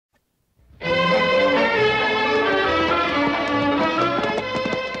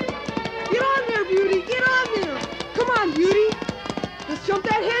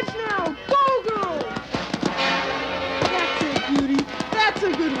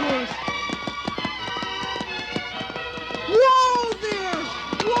horse. Whoa there!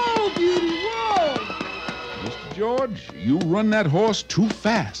 Whoa, Beauty, whoa! Mr. George, you run that horse too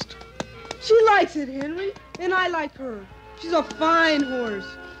fast. She likes it, Henry, and I like her. She's a fine horse.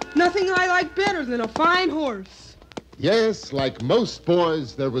 Nothing I like better than a fine horse. Yes, like most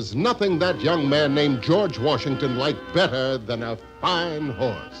boys, there was nothing that young man named George Washington liked better than a fine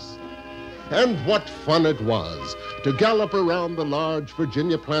horse. And what fun it was to gallop around the large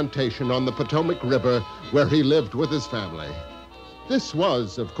Virginia plantation on the Potomac River where he lived with his family. This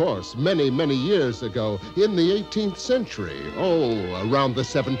was, of course, many, many years ago, in the 18th century. Oh, around the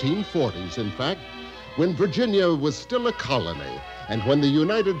 1740s, in fact, when Virginia was still a colony, and when the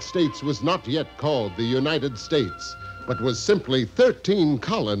United States was not yet called the United States, but was simply 13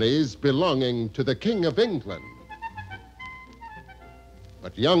 colonies belonging to the King of England.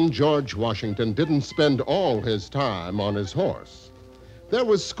 But young George Washington didn't spend all his time on his horse. There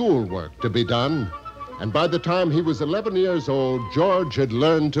was schoolwork to be done, and by the time he was 11 years old, George had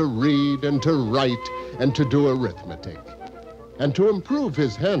learned to read and to write and to do arithmetic. And to improve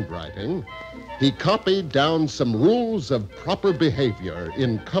his handwriting, he copied down some rules of proper behavior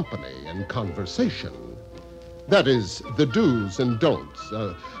in company and conversation. That is, the do's and don'ts,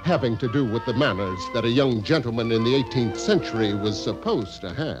 having to do with the manners that a young gentleman in the 18th century was supposed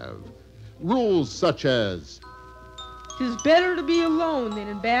to have. Rules such as, "'Tis better to be alone than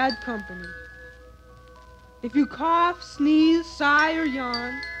in bad company. If you cough, sneeze, sigh, or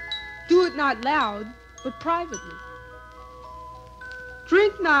yawn, do it not loud, but privately.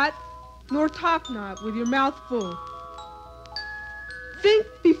 Drink not, nor talk not with your mouth full. Think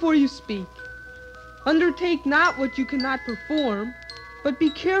before you speak. Undertake not what you cannot perform, but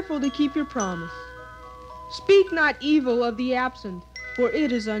be careful to keep your promise. Speak not evil of the absent, for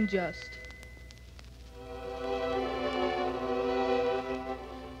it is unjust."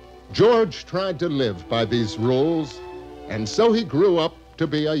 George tried to live by these rules, and so he grew up to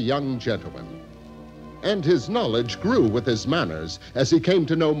be a young gentleman. And his knowledge grew with his manners as he came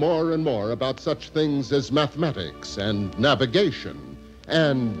to know more and more about such things as mathematics and navigation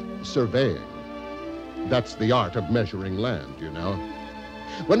and surveying. That's the art of measuring land, you know.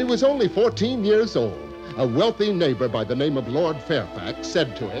 When he was only 14 years old, a wealthy neighbor by the name of Lord Fairfax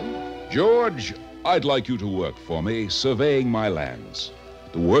said to him, George, I'd like you to work for me, surveying my lands.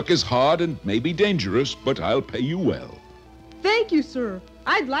 The work is hard and may be dangerous, but I'll pay you well. Thank you, sir.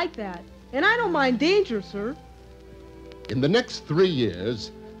 I'd like that. And I don't mind danger, sir. In the next 3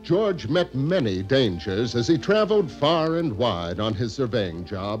 years, George met many dangers as he traveled far and wide on his surveying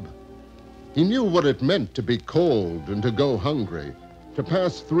job. He knew what it meant to be cold and to go hungry, to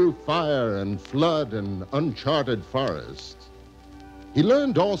pass through fire and flood and uncharted forests. He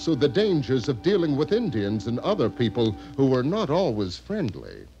learned also the dangers of dealing with Indians and other people who were not always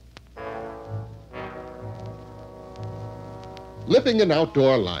friendly. Living an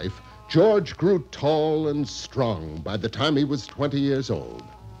outdoor life, George grew tall and strong by the time he was 20 years old.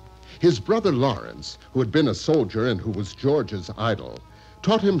 His brother Lawrence, who had been a soldier and who was George's idol,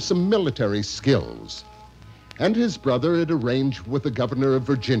 taught him some military skills. And his brother had arranged with the governor of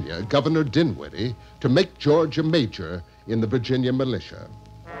Virginia, Governor Dinwiddie, to make George a major in the Virginia militia.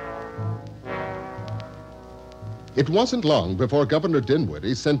 It wasn't long before Governor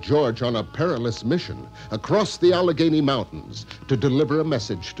Dinwiddie sent George on a perilous mission across the Allegheny Mountains to deliver a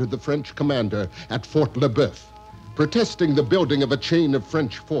message to the French commander at Fort Le Boeuf, protesting the building of a chain of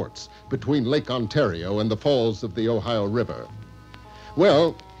French forts between Lake Ontario and the falls of the Ohio River.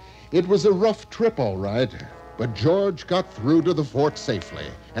 Well, it was a rough trip, all right, but George got through to the fort safely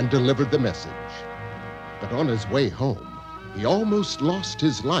and delivered the message. But on his way home, he almost lost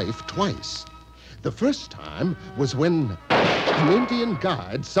his life twice. The first time was when an Indian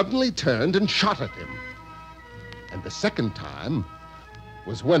guide suddenly turned and shot at him. And the second time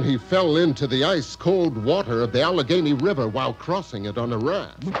was when he fell into the ice-cold water of the Allegheny River while crossing it on a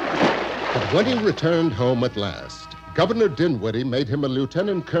raft. But when he returned home at last, Governor Dinwiddie made him a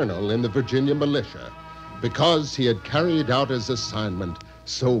lieutenant colonel in the Virginia militia because he had carried out his assignment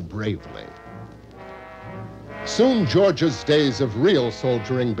so bravely. Soon George's days of real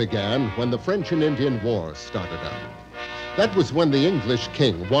soldiering began when the French and Indian War started up. That was when the English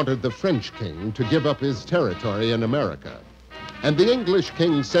king wanted the French king to give up his territory in America. And the English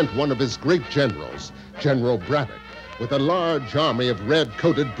king sent one of his great generals, General Braddock, with a large army of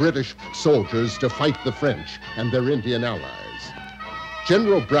red-coated British soldiers to fight the French and their Indian allies.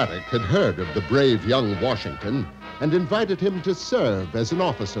 General Braddock had heard of the brave young Washington and invited him to serve as an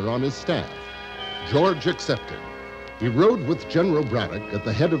officer on his staff. George accepted. He rode with General Braddock at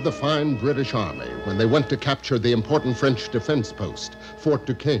the head of the fine British army when they went to capture the important French defense post, Fort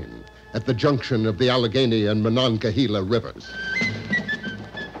Duquesne, at the junction of the Allegheny and Monongahela rivers.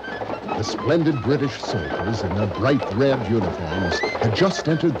 The splendid British soldiers in their bright red uniforms had just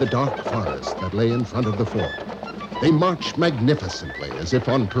entered the dark forest that lay in front of the fort. They marched magnificently as if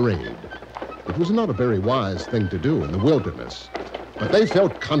on parade. It was not a very wise thing to do in the wilderness, but they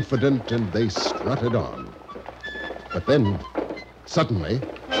felt confident and they strutted on. But then, suddenly,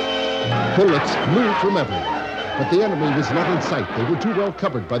 bullets flew from everywhere. But the enemy was not in sight. They were too well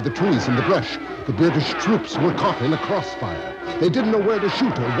covered by the trees and the brush. The British troops were caught in a crossfire. They didn't know where to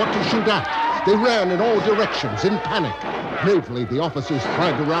shoot or what to shoot at. They ran in all directions in panic. Bravely, the officers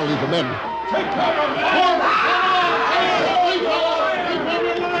tried to rally the men. Take cover, men!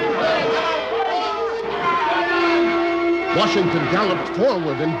 Washington galloped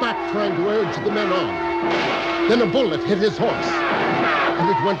forward and back, trying to urge the men on. Then a bullet hit his horse, and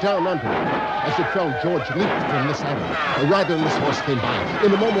it went down under him. As it fell, George leaped from the saddle. A riderless horse came by.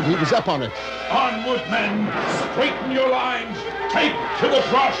 In a moment, he was up on it. Onward, men! Straighten your lines! Take to the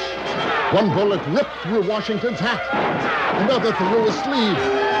brush! One bullet ripped through Washington's hat, another through his sleeve.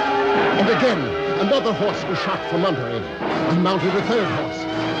 And again, another horse was shot from under him. He mounted a third horse.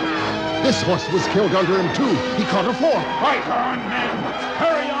 This horse was killed under him, too. He caught a fourth. Fight on, men!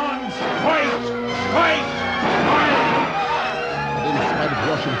 Hurry on! Fight! Fight! Fight! But in spite of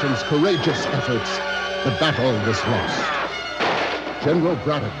Washington's courageous efforts, the battle was lost. General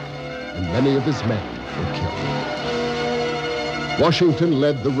Braddock and many of his men were killed. Washington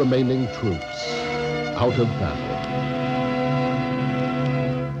led the remaining troops out of battle.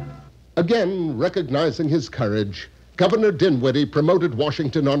 Again, recognizing his courage, Governor Dinwiddie promoted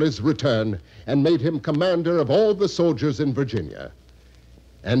Washington on his return and made him commander of all the soldiers in Virginia.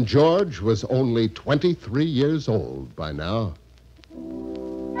 And George was only 23 years old by now.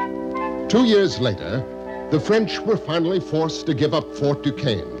 2 years later, the French were finally forced to give up Fort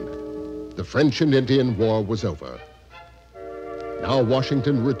Duquesne. The French and Indian War was over. Now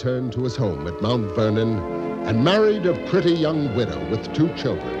Washington returned to his home at Mount Vernon and married a pretty young widow with 2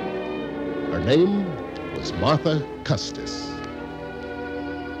 children. Her name was Martha Custis.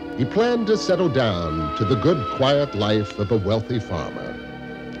 He planned to settle down to the good, quiet life of a wealthy farmer.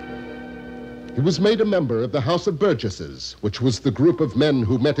 He was made a member of the House of Burgesses, which was the group of men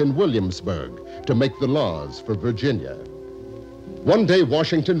who met in Williamsburg to make the laws for Virginia. One day,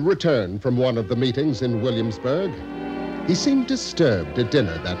 Washington returned from one of the meetings in Williamsburg. He seemed disturbed at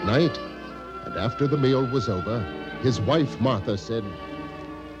dinner that night, and after the meal was over, his wife, Martha, said,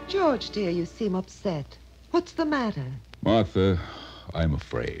 "George, dear, you seem upset. What's the matter?" Martha, I'm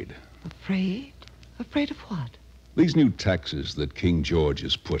afraid. Afraid? Afraid of what? These new taxes that King George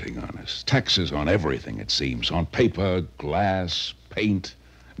is putting on us. Taxes on everything, it seems. On paper, glass, paint.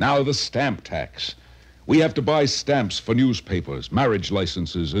 Now the stamp tax. We have to buy stamps for newspapers, marriage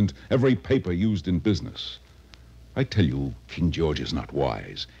licenses, and every paper used in business. I tell you, King George is not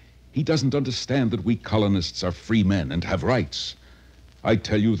wise. He doesn't understand that we colonists are free men and have rights. I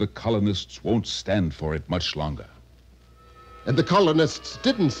tell you, the colonists won't stand for it much longer. And the colonists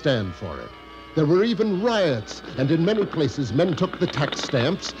didn't stand for it. There were even riots, and in many places men took the tax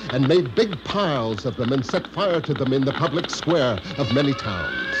stamps and made big piles of them and set fire to them in the public square of many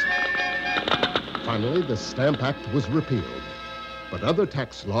towns. Finally, the Stamp Act was repealed, but other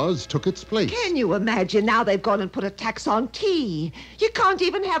tax laws took its place. Can you imagine? Now they've gone and put a tax on tea. You can't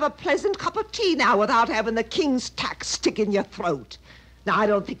even have a pleasant cup of tea now without having the king's tax stick in your throat. Now, I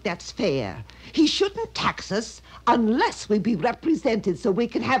don't think that's fair. He shouldn't tax us unless we be represented so we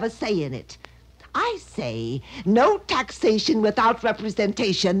can have a say in it. I say no taxation without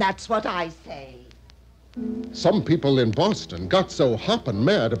representation. That's what I say. Some people in Boston got so hoppin'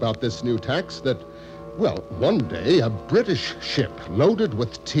 mad about this new tax that, well, one day a British ship loaded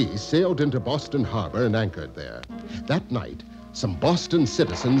with tea sailed into Boston Harbor and anchored there. That night, some Boston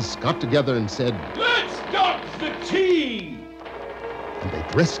citizens got together and said, "Let's stop the tea!" And they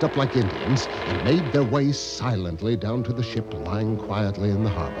dressed up like Indians and made their way silently down to the ship lying quietly in the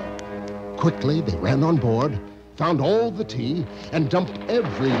harbor. Quickly, they ran on board, found all the tea, and dumped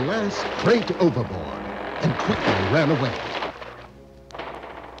every last crate overboard, and quickly ran away.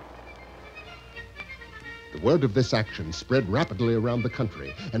 The word of this action spread rapidly around the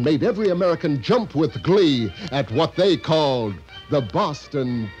country and made every American jump with glee at what they called the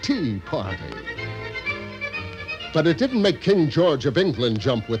Boston Tea Party. But it didn't make King George of England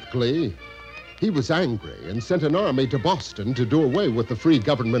jump with glee. He was angry and sent an army to Boston to do away with the free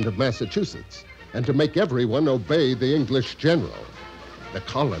government of Massachusetts and to make everyone obey the English general. The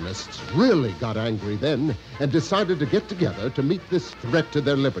colonists really got angry then and decided to get together to meet this threat to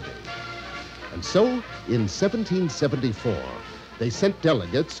their liberty. And so, in 1774, they sent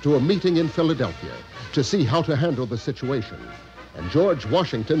delegates to a meeting in Philadelphia to see how to handle the situation. And George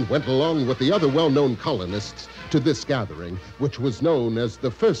Washington went along with the other well-known colonists to this gathering, which was known as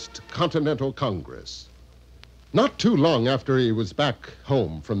the First Continental Congress. Not too long after he was back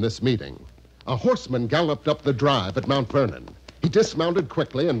home from this meeting, a horseman galloped up the drive at Mount Vernon. He dismounted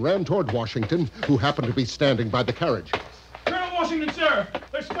quickly and ran toward Washington, who happened to be standing by the carriages. Colonel Washington, sir!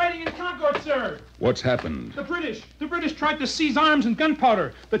 There's fighting in Concord, sir! What's happened? The British tried to seize arms and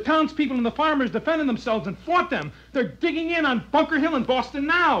gunpowder. The townspeople and the farmers defended themselves and fought them. They're digging in on Bunker Hill in Boston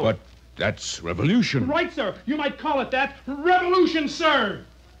now. But that's revolution. Right, sir. You might call it that. Revolution, sir!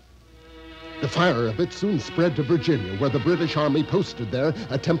 The fire of it soon spread to Virginia, where the British Army posted there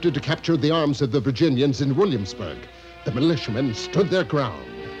attempted to capture the arms of the Virginians in Williamsburg. The militiamen stood their ground.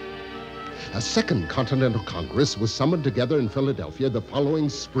 A Second Continental Congress was summoned together in Philadelphia the following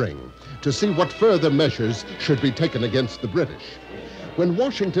spring to see what further measures should be taken against the British. When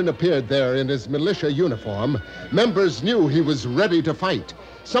Washington appeared there in his militia uniform, members knew he was ready to fight.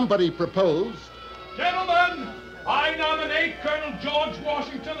 Somebody proposed, Gentlemen, I nominate Colonel George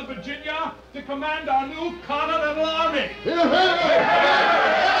Washington of Virginia to command our new Continental Army.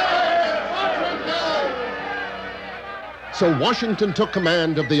 So Washington took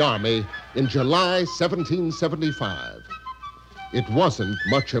command of the army in July 1775. It wasn't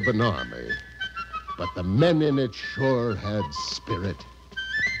much of an army, but the men in it sure had spirit.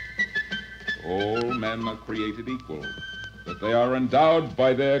 All men are created equal, but they are endowed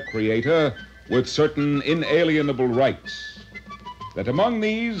by their Creator with certain inalienable rights. That among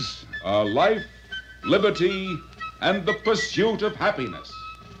these are life, liberty, and the pursuit of happiness.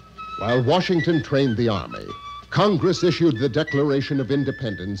 While Washington trained the army, Congress issued the Declaration of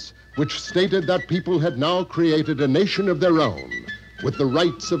Independence, which stated that people had now created a nation of their own with the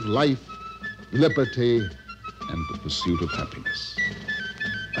rights of life, liberty, And the pursuit of happiness.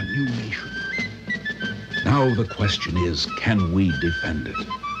 A new nation. Now the question is, can we defend it?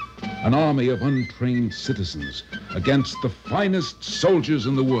 An army of untrained citizens against the finest soldiers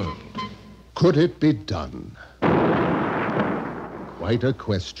in the world. Could it be done? Quite a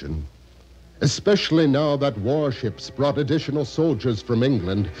question. Especially now that warships brought additional soldiers from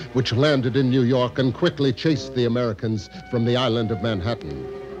England, which landed in New York and quickly chased the Americans from the island of Manhattan.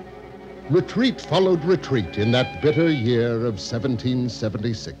 Retreat followed retreat in that bitter year of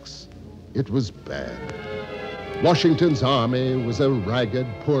 1776. It was bad. Washington's army was a ragged,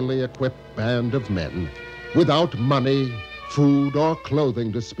 poorly equipped band of men, without money, food, or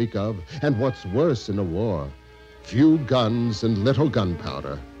clothing to speak of, and what's worse in a war, few guns and little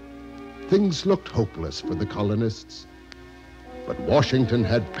gunpowder. Things looked hopeless for the colonists. But Washington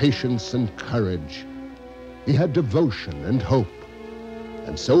had patience and courage. He had devotion and hope.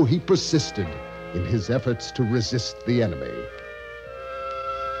 And so he persisted in his efforts to resist the enemy.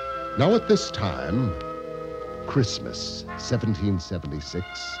 Now at this time, Christmas, 1776,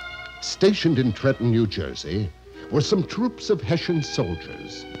 stationed in Trenton, New Jersey, were some troops of Hessian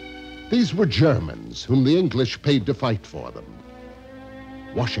soldiers. These were Germans whom the English paid to fight for them.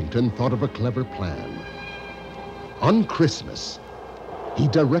 Washington thought of a clever plan. On Christmas, he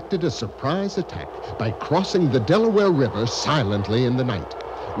directed a surprise attack by crossing the Delaware River silently in the night.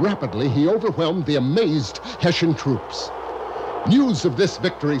 Rapidly, he overwhelmed the amazed Hessian troops. News of this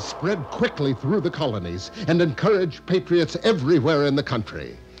victory spread quickly through the colonies and encouraged patriots everywhere in the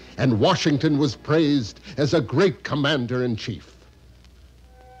country. And Washington was praised as a great commander-in-chief.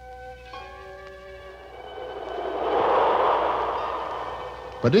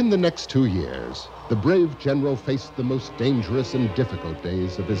 But in the next 2 years, the brave general faced the most dangerous and difficult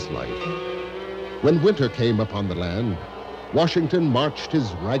days of his life. When winter came upon the land, Washington marched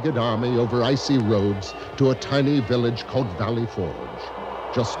his ragged army over icy roads to a tiny village called Valley Forge,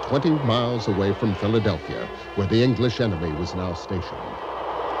 just 20 miles away from Philadelphia, where the English enemy was now stationed.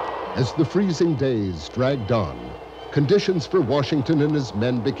 As the freezing days dragged on, conditions for Washington and his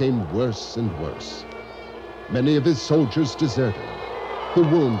men became worse and worse. Many of his soldiers deserted. The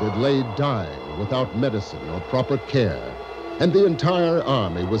wounded lay dying without medicine or proper care, and the entire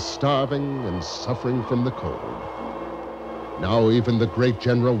army was starving and suffering from the cold. Now even the great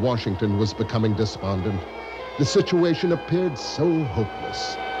General Washington was becoming despondent. The situation appeared so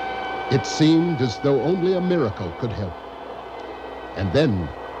hopeless. It seemed as though only a miracle could help. And then,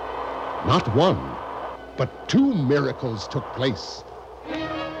 not one, but 2 miracles took place.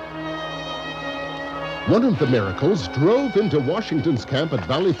 One of the miracles drove into Washington's camp at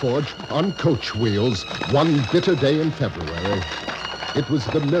Valley Forge on coach wheels one bitter day in February. It was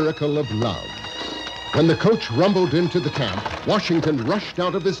the miracle of love. When the coach rumbled into the camp, Washington rushed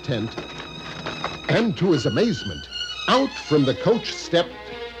out of his tent, and to his amazement, out from the coach stepped...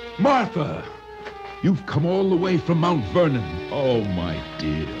 Martha! You've come all the way from Mount Vernon. Oh, my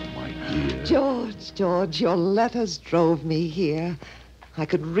dear, my dear. George, your letters drove me here. I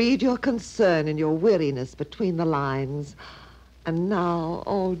could read your concern and your weariness between the lines. And now,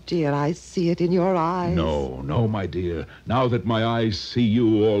 oh, dear, I see it in your eyes. No, my dear. Now that my eyes see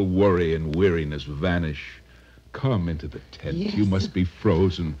you, all worry and weariness vanish. Come into the tent. Yes. You must be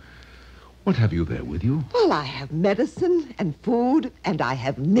frozen. What have you there with you? Well, I have medicine and food, and I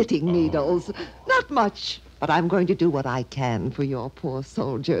have knitting needles. Not much, but I'm going to do what I can for your poor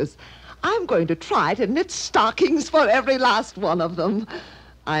soldiers. I'm going to try to knit stockings for every last one of them.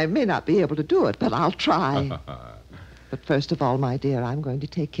 I may not be able to do it, but I'll try. But first of all, my dear, I'm going to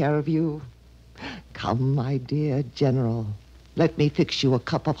take care of you. Come, my dear General. Let me fix you a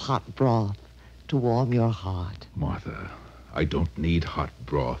cup of hot broth to warm your heart. Martha, I don't need hot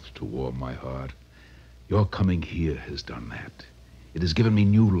broth to warm my heart. Your coming here has done that. It has given me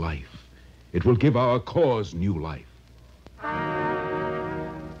new life. It will give our cause new life.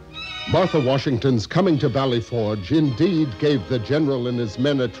 Martha Washington's coming to Valley Forge indeed gave the general and his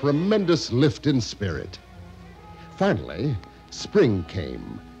men a tremendous lift in spirit. Finally, spring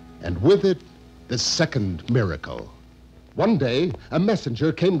came, and with it, the second miracle. One day, a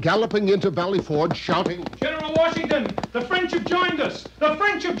messenger came galloping into Valley Forge shouting, General Washington, the French have joined us. The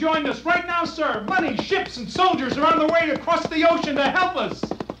French have joined us right now, sir. Money, ships, and soldiers are on their way across the ocean to help us.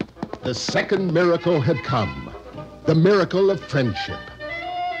 The second miracle had come, the miracle of friendship.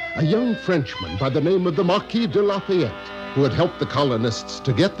 A young Frenchman by the name of the Marquis de Lafayette, who had helped the colonists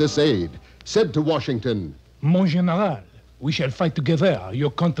to get this aid, said to Washington, Mon général, we shall fight together, your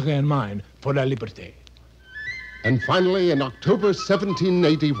country and mine, for la liberté. And finally, in October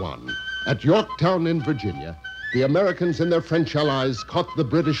 1781, at Yorktown in Virginia, the Americans and their French allies caught the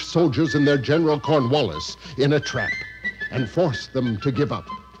British soldiers and their General Cornwallis in a trap and forced them to give up.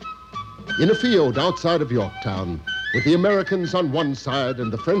 In a field outside of Yorktown, with the Americans on one side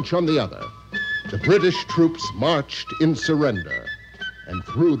and the French on the other, the British troops marched in surrender and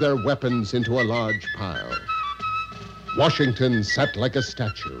threw their weapons into a large pile. Washington sat like a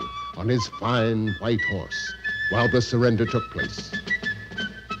statue on his fine white horse while the surrender took place.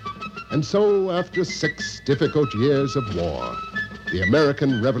 And so, after 6 difficult years of war, the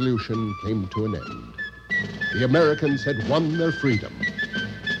American Revolution came to an end. The Americans had won their freedom.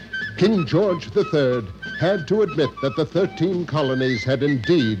 King George III had to admit that the 13 colonies had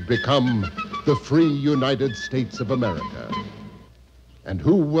indeed become the free United States of America. And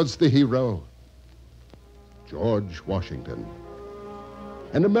who was the hero? George Washington.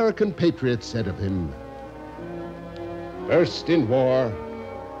 An American patriot said of him, "First in war,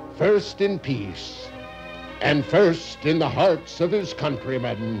 first in peace, and first in the hearts of his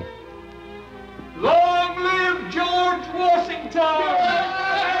countrymen." Long live George Washington!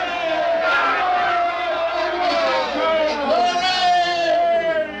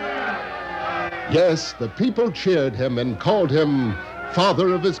 Yes, the people cheered him and called him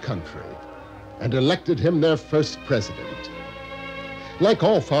father of his country and elected him their first president. Like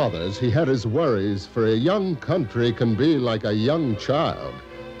all fathers, he had his worries, for a young country can be like a young child,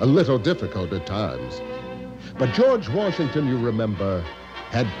 a little difficult at times. But George Washington, you remember,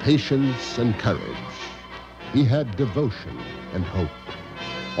 had patience and courage. He had devotion and hope,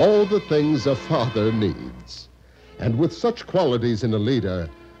 all the things a father needs. And with such qualities in a leader,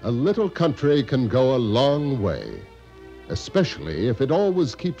 a little country can go a long way, especially if it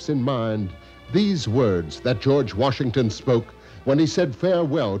always keeps in mind these words that George Washington spoke when he said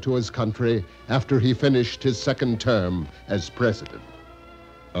farewell to his country after he finished his second term as president.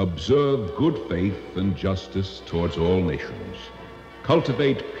 Observe good faith and justice towards all nations.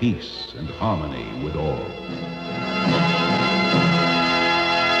 Cultivate peace and harmony with all.